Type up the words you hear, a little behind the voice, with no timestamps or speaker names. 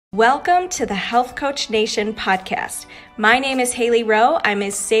Welcome to the Health Coach Nation podcast. My name is Haley Rowe. I'm a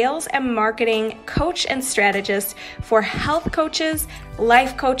sales and marketing coach and strategist for health coaches,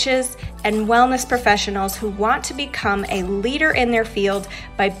 life coaches, and wellness professionals who want to become a leader in their field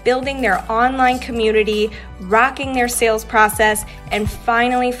by building their online community, rocking their sales process, and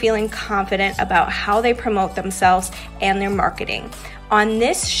finally feeling confident about how they promote themselves and their marketing. On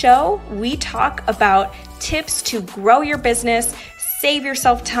this show, we talk about tips to grow your business, save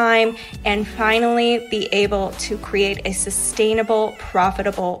yourself time, and finally be able to create a sustainable,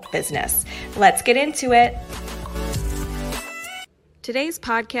 profitable business. Let's get into it. Today's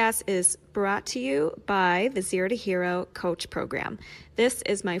podcast is brought to you by the Zero to Hero Coach Program. This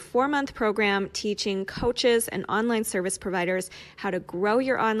is my 4-month program teaching coaches and online service providers how to grow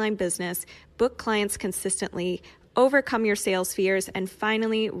your online business, book clients consistently, overcome your sales fears, and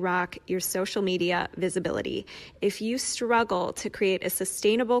finally rock your social media visibility. If you struggle to create a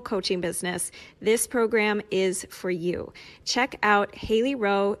sustainable coaching business, this program is for you. Check out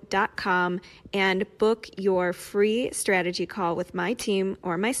haleyrowe.com and book your free strategy call with my team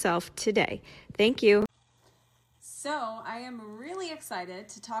or myself today. Thank you. So I am really excited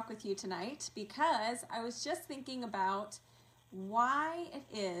to talk with you tonight because I was just thinking about why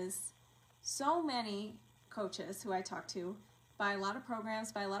it is so many coaches who I talk to buy a lot of programs,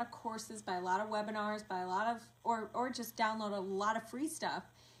 buy a lot of courses, buy a lot of webinars, buy a lot of, or just download a lot of free stuff,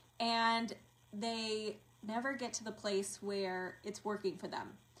 and they never get to the place where it's working for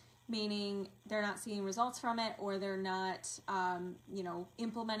them, meaning they're not seeing results from it, or they're not,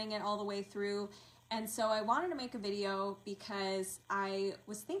 implementing it all the way through. And so I wanted to make a video because I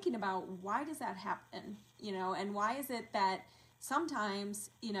was thinking about why does that happen, and why is it that sometimes,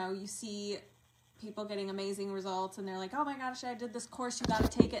 you see people getting amazing results and they're like, oh my gosh, I did this course, you got to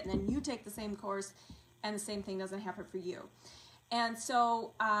take it. And then you take the same course and the same thing doesn't happen for you. And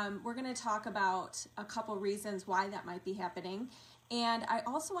so we're going to talk about a couple reasons why that might be happening. And I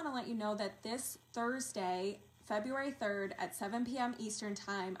also want to let you know that this Thursday, February 3rd at 7 p.m. Eastern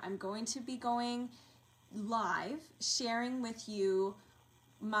Time, I'm going to be going live sharing with you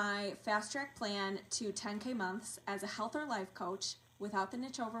my fast track plan to 10K months as a health or life coach, without the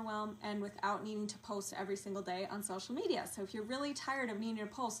niche overwhelm and without needing to post every single day on social media. So if you're really tired of needing to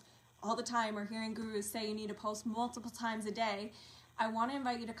post all the time or hearing gurus say you need to post multiple times a day, I want to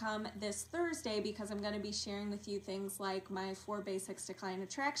invite you to come this Thursday because I'm going to be sharing with you things like my 4 basics to client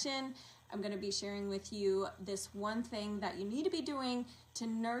attraction. I'm going to be sharing with you this one thing that you need to be doing to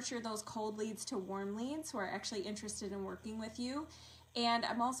nurture those cold leads to warm leads who are actually interested in working with you. And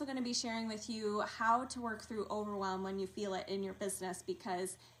I'm also going to be sharing with you how to work through overwhelm when you feel it in your business,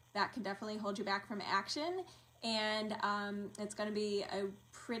 because that can definitely hold you back from action. And it's going to be a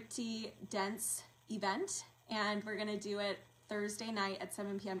pretty dense event, and we're going to do it Thursday night at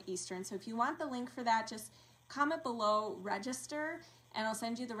 7 p.m. Eastern. So if you want the link for that, just comment below register, and I'll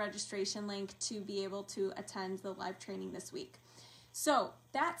send you the registration link to be able to attend the live training this week. So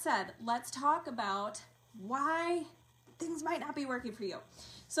that said, let's talk about why things might not be working for you.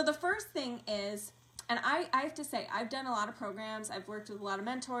 So the first thing is, and I have to say, I've done a lot of programs, I've worked with a lot of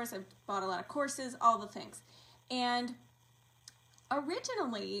mentors, I've bought a lot of courses, all the things. And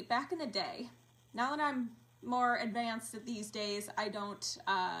originally, back in the day, now that I'm more advanced these days, I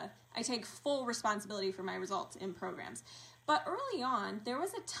take full responsibility for my results in programs. But early on, there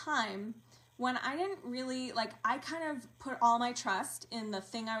was a time when I didn't really, I kind of put all my trust in the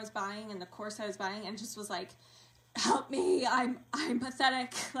thing I was buying and the course I was buying, and just was like, help me, I'm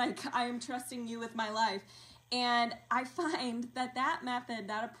pathetic, I am trusting you with my life. And I find that method,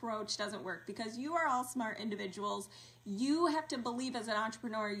 that approach doesn't work, because you are all smart individuals. You have to believe as an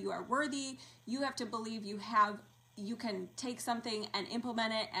entrepreneur you are worthy. You have to believe you can take something and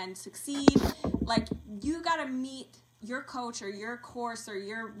implement it and succeed. You got to meet your coach or your course or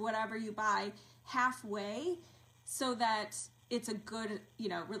your whatever you buy halfway so that it's a good,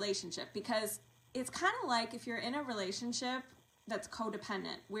 relationship. Because it's kind of like if you're in a relationship that's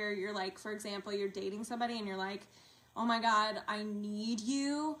codependent, where you're like, for example, you're dating somebody and you're like, oh my God, I need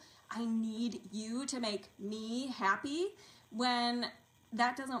you to make me happy, when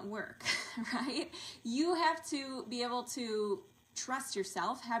that doesn't work, right? You have to be able to trust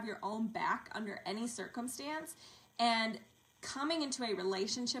yourself, have your own back under any circumstance, and coming into a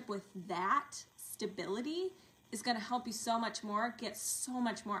relationship with that stability is going to help you so much more, get so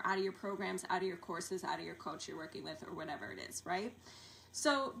much more out of your programs, out of your courses, out of your coach you're working with, or whatever it is, right?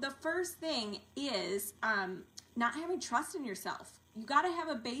 So the first thing is not having trust in yourself. You got to have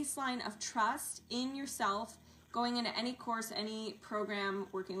a baseline of trust in yourself going into any course, any program,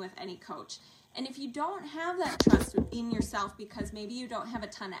 working with any coach. And if you don't have that trust in yourself because maybe you don't have a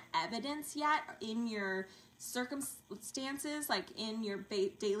ton of evidence yet in your circumstances, like in your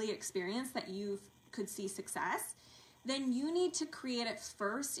daily experience that you could see success, then you need to create it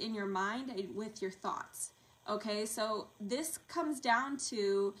first in your mind and with your thoughts. Okay, so this comes down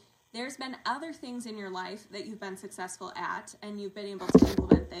to there's been other things in your life that you've been successful at and you've been able to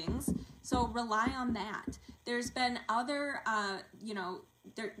implement things. So rely on that. There's been other,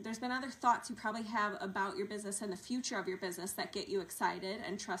 there's been other thoughts you probably have about your business and the future of your business that get you excited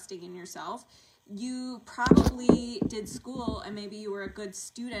and trusting in yourself. You probably did school and maybe you were a good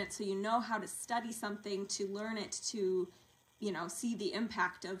student, so you know how to study something to learn it to, see the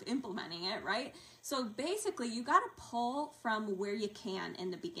impact of implementing it, right? So basically, you got to pull from where you can in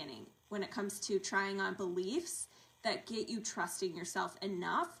the beginning when it comes to trying on beliefs that get you trusting yourself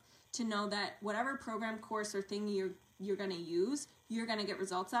enough to know that whatever program, course, or thing you're going to use, you're going to get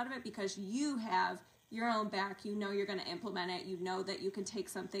results out of it because you have your own back. You know you're going to implement it. You know that you can take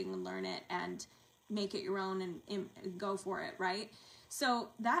something and learn it and make it your own and go for it, right? So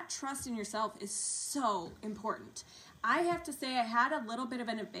that trust in yourself is so important. I have to say I had a little bit of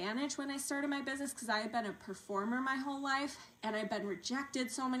an advantage when I started my business because I had been a performer my whole life and I'd been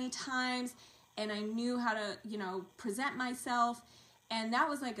rejected so many times and I knew how to, present myself. And that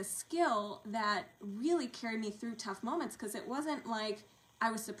was like a skill that really carried me through tough moments because it wasn't like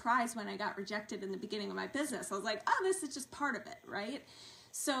I was surprised when I got rejected in the beginning of my business. I was like, oh, this is just part of it, right?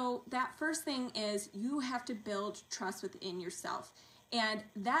 So that first thing is you have to build trust within yourself. And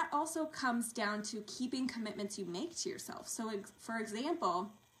that also comes down to keeping commitments you make to yourself. So for example,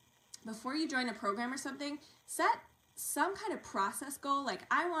 before you join a program or something, set some kind of process goal. Like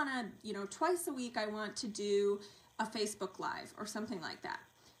I want to, twice a week I want to do a Facebook Live or something like that.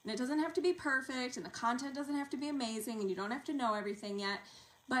 And it doesn't have to be perfect and the content doesn't have to be amazing and you don't have to know everything yet.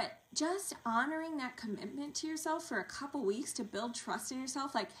 But just honoring that commitment to yourself for a couple weeks to build trust in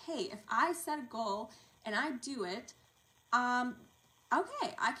yourself. Like, hey, if I set a goal and I do it,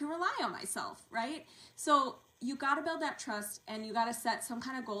 okay, I can rely on myself, right? So you got to build that trust and you got to set some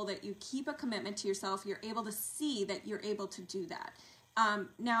kind of goal that you keep a commitment to yourself. You're able to see that you're able to do that.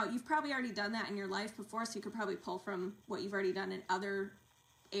 Now, you've probably already done that in your life before, so you could probably pull from what you've already done in other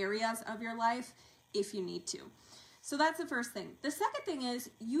areas of your life if you need to. So that's the first thing. The second thing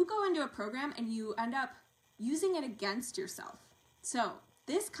is you go into a program and you end up using it against yourself. So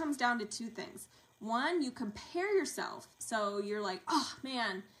this comes down to two things. One, you compare yourself. So you're like, oh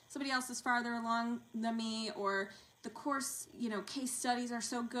man, somebody else is farther along than me, or the course, case studies are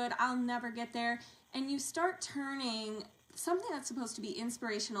so good, I'll never get there. And you start turning something that's supposed to be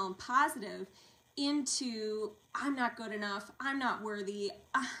inspirational and positive into, I'm not good enough, I'm not worthy,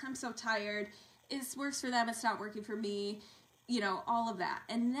 I'm so tired, it works for them, it's not working for me, all of that.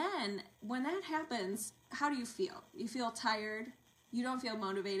 And then when that happens, how do you feel? You feel tired, you don't feel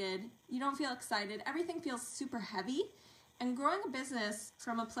motivated, you don't feel excited, everything feels super heavy. And growing a business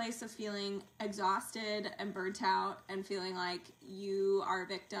from a place of feeling exhausted and burnt out and feeling like you are a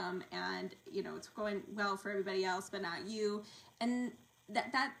victim and, it's going well for everybody else but not you, and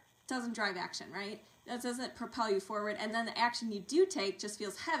that doesn't drive action, right? That doesn't propel you forward. And then the action you do take just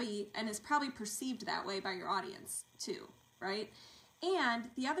feels heavy and is probably perceived that way by your audience too, right? And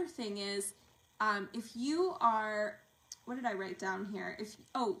the other thing is, if you are, what did I write down here?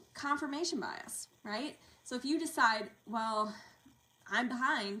 Confirmation bias, right? So if you decide, well, I'm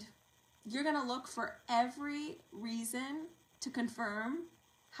behind, you're going to look for every reason to confirm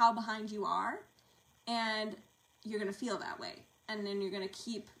how behind you are, and you're going to feel that way. And then you're going to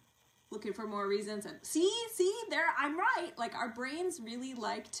keep looking for more reasons and see, there, I'm right. Like our brains really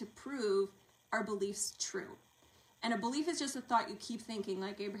like to prove our beliefs true. And a belief is just a thought you keep thinking,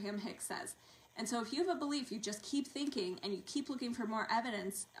 like Abraham Hicks says. And so if you have a belief, you just keep thinking and you keep looking for more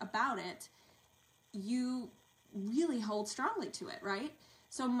evidence about it, you really hold strongly to it, right?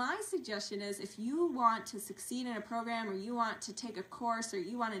 So my suggestion is if you want to succeed in a program or you want to take a course or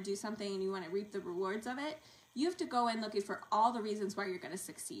you want to do something and you want to reap the rewards of it, you have to go in looking for all the reasons why you're going to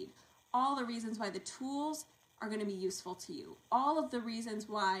succeed, all the reasons why the tools are going to be useful to you, all of the reasons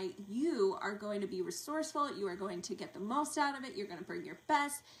why you are going to be resourceful, you are going to get the most out of it, you're going to bring your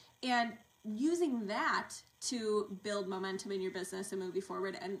best, and using that to build momentum in your business and move you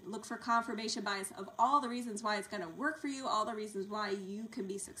forward, and look for confirmation bias of all the reasons why it's going to work for you, all the reasons why you can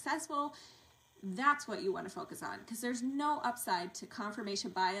be successful. That's what you want to focus on, because there's no upside to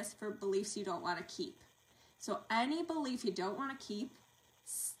confirmation bias for beliefs you don't want to keep. So any belief you don't want to keep,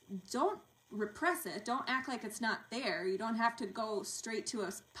 don't repress it. Don't act like it's not there. You don't have to go straight to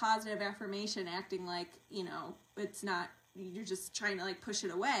a positive affirmation acting like, it's not, you're just trying to like push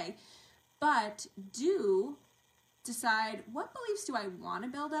it away. but do decide, what beliefs do I want to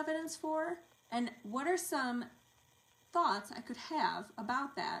build evidence for? And what are some thoughts I could have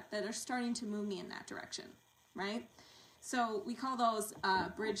about that are starting to move me in that direction, right? So we call those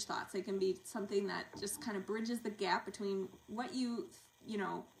bridge thoughts. They can be something that just kind of bridges the gap between what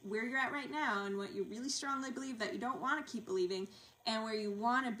where you're at right now and what you really strongly believe that you don't want to keep believing, and where you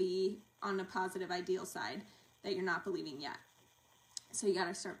want to be on the positive ideal side that you're not believing yet. So you got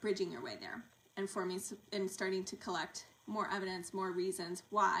to start bridging your way there and forming and starting to collect more evidence, more reasons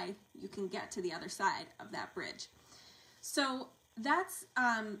why you can get to the other side of that bridge. So that's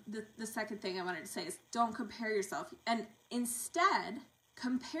the second thing I wanted to say is don't compare yourself, and instead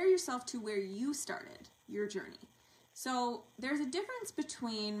compare yourself to where you started your journey. So there's a difference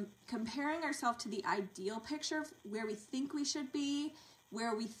between comparing ourselves to the ideal picture of where we think we should be,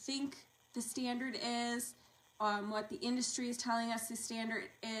 where we think the standard is, what the industry is telling us the standard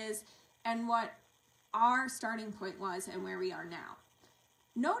is, and what our starting point was and where we are now.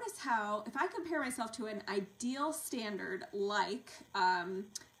 Notice how if I compare myself to an ideal standard, like,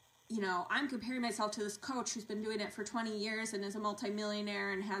 I'm comparing myself to this coach who's been doing it for 20 years and is a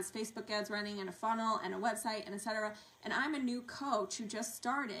multimillionaire and has Facebook ads running and a funnel and a website and etc. And I'm a new coach who just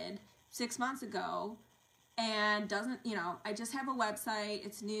started 6 months ago and doesn't, I just have a website,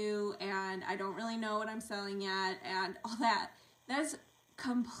 it's new, and I don't really know what I'm selling yet and all that. That's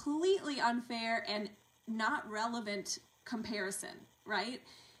completely unfair and not relevant comparison, right?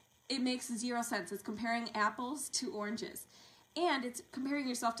 It makes zero sense. It's comparing apples to oranges. And it's comparing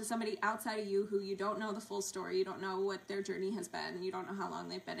yourself to somebody outside of you who you don't know the full story, you don't know what their journey has been, you don't know how long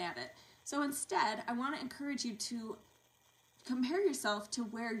they've been at it. So instead, I want to encourage you to compare yourself to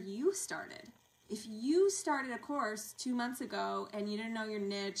where you started. If you started a course 2 months ago and you didn't know your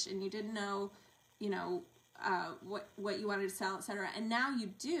niche and you didn't know, what you wanted to sell, etc., and now you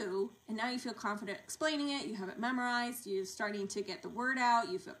do, and now you feel confident explaining it, you have it memorized, you're starting to get the word out,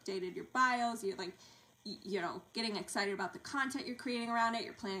 you've updated your bios, you're getting excited about the content you're creating around it,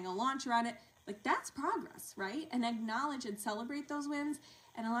 you're planning a launch around it, that's progress, right? And acknowledge and celebrate those wins.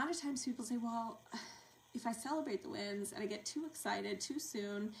 And a lot of times people say, well, if I celebrate the wins and I get too excited too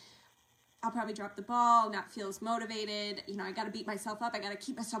soon, I'll probably drop the ball, not feel as motivated, I got to beat myself up, I got to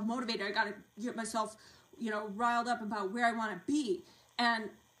keep myself motivated, I got to get myself riled up about where I want to be. And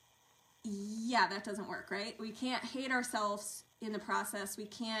yeah, that doesn't work, right? We can't hate ourselves in the process. We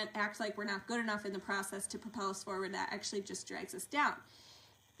can't act like we're not good enough in the process to propel us forward. That actually just drags us down.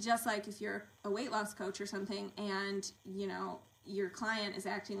 Just like if you're a weight loss coach or something and, your client is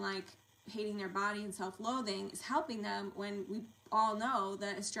acting like hating their body and self-loathing is helping them, when we all know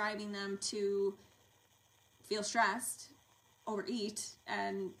that it's driving them to feel stressed, overeat,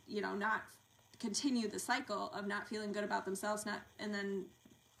 and, not continue the cycle of not feeling good about themselves, and then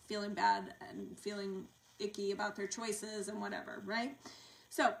feeling bad and feeling icky about their choices and whatever, right?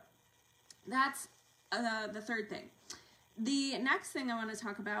 So that's the third thing. The next thing I want to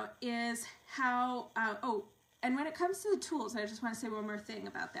talk about is how, and when it comes to the tools, I just want to say one more thing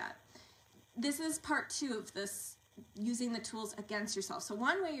about that. This is part 2 of this, using the tools against yourself. So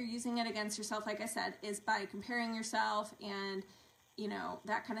one way you're using it against yourself, like I said, is by comparing yourself and,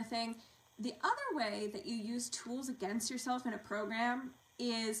 that kind of thing. The other way that you use tools against yourself in a program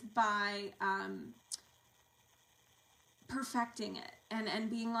is by perfecting it and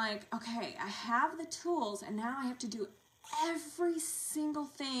being like, okay, I have the tools and now I have to do every single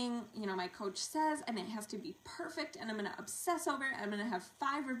thing, my coach says, and it has to be perfect, and I'm going to obsess over it. I'm going to have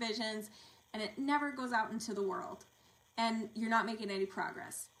 5 revisions, and it never goes out into the world. And you're not making any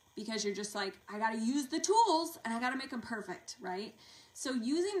progress because you're just like, I got to use the tools and I got to make them perfect, right? So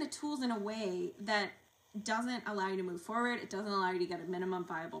using the tools in a way that doesn't allow you to move forward, it doesn't allow you to get a minimum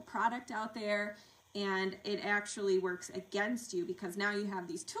viable product out there, and it actually works against you because now you have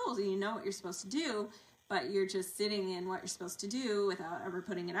these tools and you know what you're supposed to do, but you're just sitting in what you're supposed to do without ever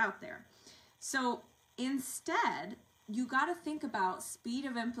putting it out there. So instead, you got to think about speed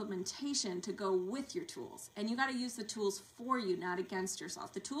of implementation to go with your tools, and you got to use the tools for you, not against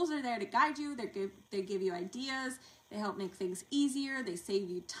yourself. The tools are there to guide you. They give you ideas. They help make things easier. They save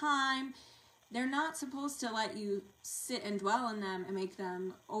you time. They're not supposed to let you sit and dwell on them and make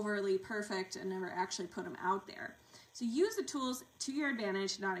them overly perfect and never actually put them out there. So use the tools to your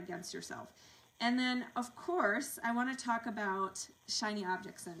advantage, not against yourself. And then, of course, I want to talk about shiny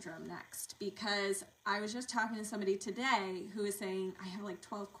object syndrome next, because I was just talking to somebody today who is saying, I have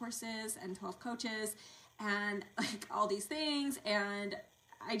 12 courses and 12 coaches and all these things, and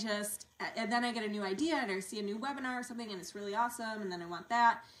then I get a new idea and I see a new webinar or something and it's really awesome, and then I want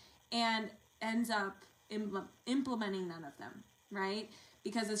that, and ends up implementing none of them, right?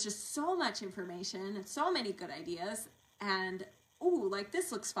 because it's just so much information and so many good ideas, and ooh, like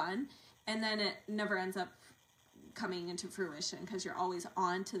this looks fun, and then it never ends up coming into fruition because you're always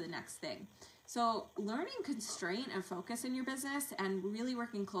on to the next thing. So learning constraint and focus in your business and really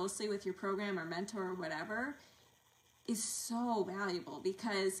working closely with your program or mentor or whatever is so valuable,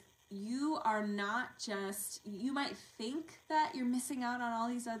 because you are not just, you might think that you're missing out on all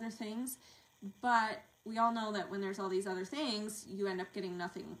these other things, but we all know that when there's all these other things, you end up getting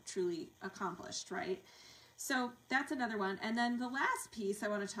nothing truly accomplished, right? So that's another one. And then the last piece I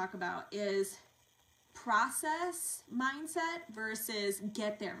want to talk about is process mindset versus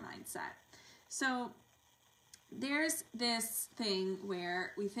get there mindset. So there's this thing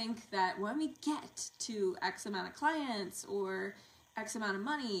where we think that when we get to X amount of clients or X amount of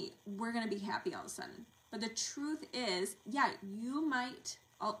money, we're going to be happy all of a sudden. But the truth is, yeah, you might,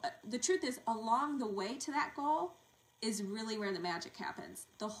 the truth is along the way to that goal is really where the magic happens.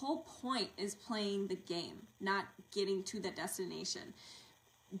 The whole point is playing the game, not getting to the destination.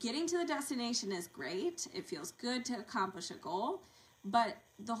 Getting to the destination is great. It feels good to accomplish a goal, but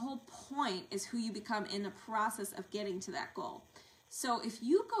the whole point is who you become in the process of getting to that goal. So if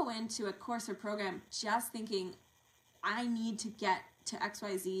you go into a course or program just thinking, I need to get to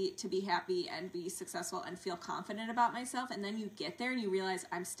XYZ to be happy and be successful and feel confident about myself, and then you get there and you realize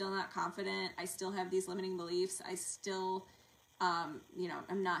I'm still not confident, I still have these limiting beliefs, I still, I'm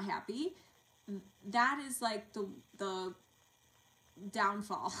not happy, that is like the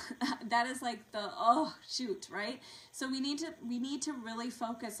downfall. That is like the, oh shoot, right? So we need to really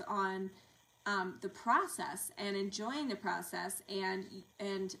focus on the process and enjoying the process and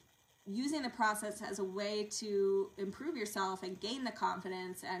using the process as a way to improve yourself and gain the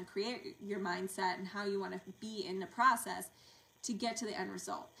confidence and create your mindset and how you want to be in the process to get to the end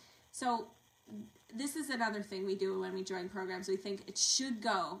result. So this is another thing we do when we join programs. We think it should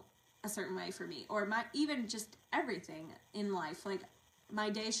go a certain way for me, or even just everything in life. Like my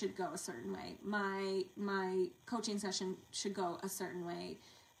day should go a certain way. My coaching session should go a certain way.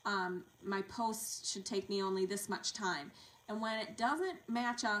 My posts should take me only this much time. And when it doesn't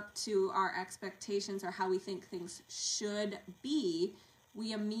match up to our expectations or how we think things should be,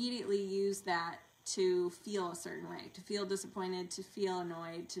 we immediately use that to feel a certain way, to feel disappointed, to feel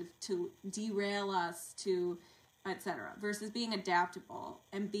annoyed, to derail us, to etc. Versus being adaptable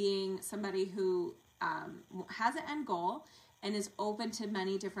and being somebody who has an end goal and is open to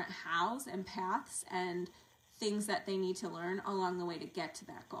many different hows and paths and things that they need to learn along the way to get to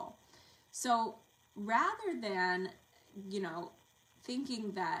that goal. So rather than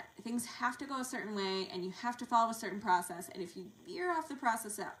thinking that things have to go a certain way and you have to follow a certain process, and if you veer off the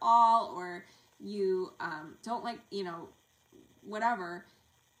process at all, or you don't like, whatever,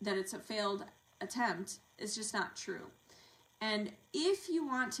 that it's a failed attempt, is just not true. And if you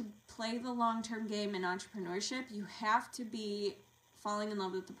want to play the long-term game in entrepreneurship, you have to be falling in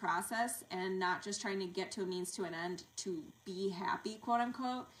love with the process and not just trying to get to a means to an end to be happy, quote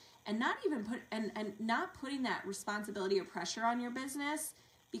unquote. And not even not putting that responsibility or pressure on your business,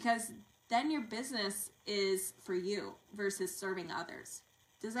 because then your business is for you versus serving others.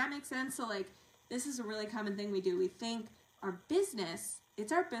 Does that make sense? So like, this is a really common thing we do. We think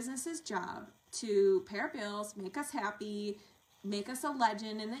it's our business's job to pay our bills, make us happy, make us a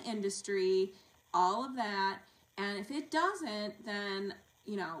legend in the industry, all of that. And if it doesn't, then,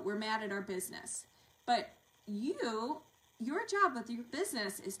 we're mad at our business. But your job with your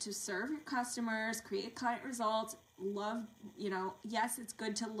business is to serve your customers, create client results, love, yes, it's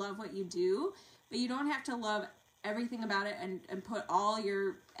good to love what you do, but you don't have to love everything about it and put all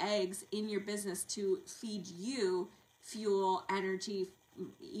your eggs in your business to feed you fuel, energy,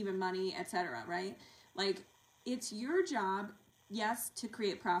 even money, etc., right? Like, it's your job, yes, to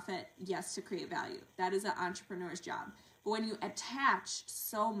create profit, yes, to create value. That is an entrepreneur's job. But when you attach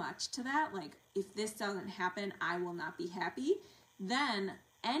so much to that, like, if this doesn't happen, I will not be happy, then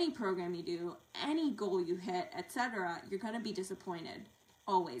any program you do, any goal you hit, etc., you're going to be disappointed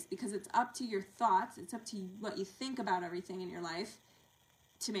always, because it's up to your thoughts, it's up to what you think about everything in your life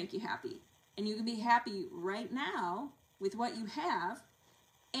to make you happy. And you can be happy right now with what you have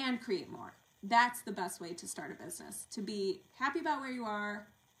and create more. That's the best way to start a business, to be happy about where you are,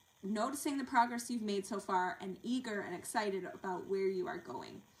 noticing the progress you've made so far, and eager and excited about where you are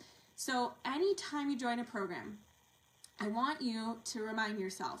going. So anytime you join a program, I want you to remind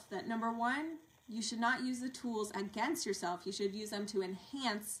yourself that, number one, you should not use the tools against yourself. You should use them to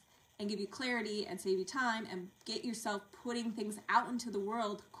enhance and give you clarity and save you time and get yourself putting things out into the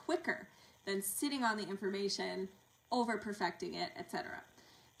world quicker than sitting on the information, over perfecting it, etc.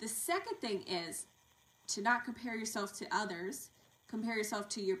 The second thing is to not compare yourself to others, compare yourself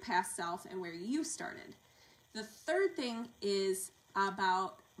to your past self and where you started. The third thing is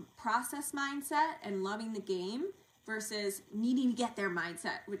about process mindset and loving the game versus needing to get their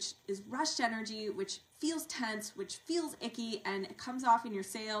mindset, which is rushed energy, which feels tense, which feels icky, and it comes off in your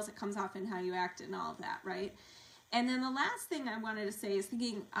sales, it comes off in how you act and all of that, right? And then the last thing I wanted to say is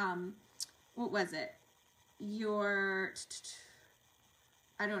thinking, what was it?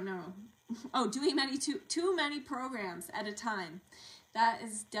 I don't know. Oh, doing too many programs at a time. That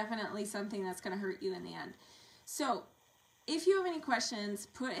is definitely something that's going to hurt you in the end. So if you have any questions,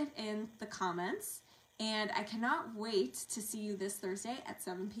 put it in the comments. And I cannot wait to see you this Thursday at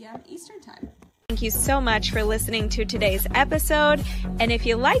 7 p.m. Eastern Time. Thank you so much for listening to today's episode. And if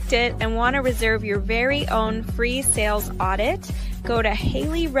you liked it and want to reserve your very own free sales audit, go to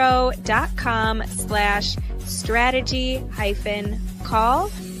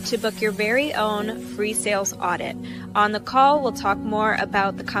haleyrowe.com/strategy-call to book your very own free sales audit. On the call, we'll talk more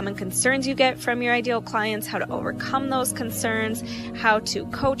about the common concerns you get from your ideal clients, how to overcome those concerns, how to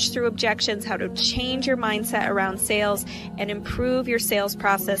coach through objections, how to change your mindset around sales, and improve your sales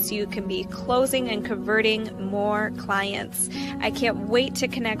process so you can be closing and converting more clients. I can't wait to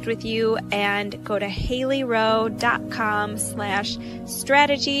connect with you, and go to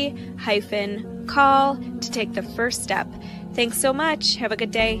haleyrowe.com/strategy-call to take the first step. Thanks so much. Have a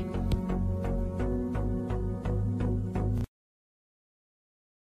good day.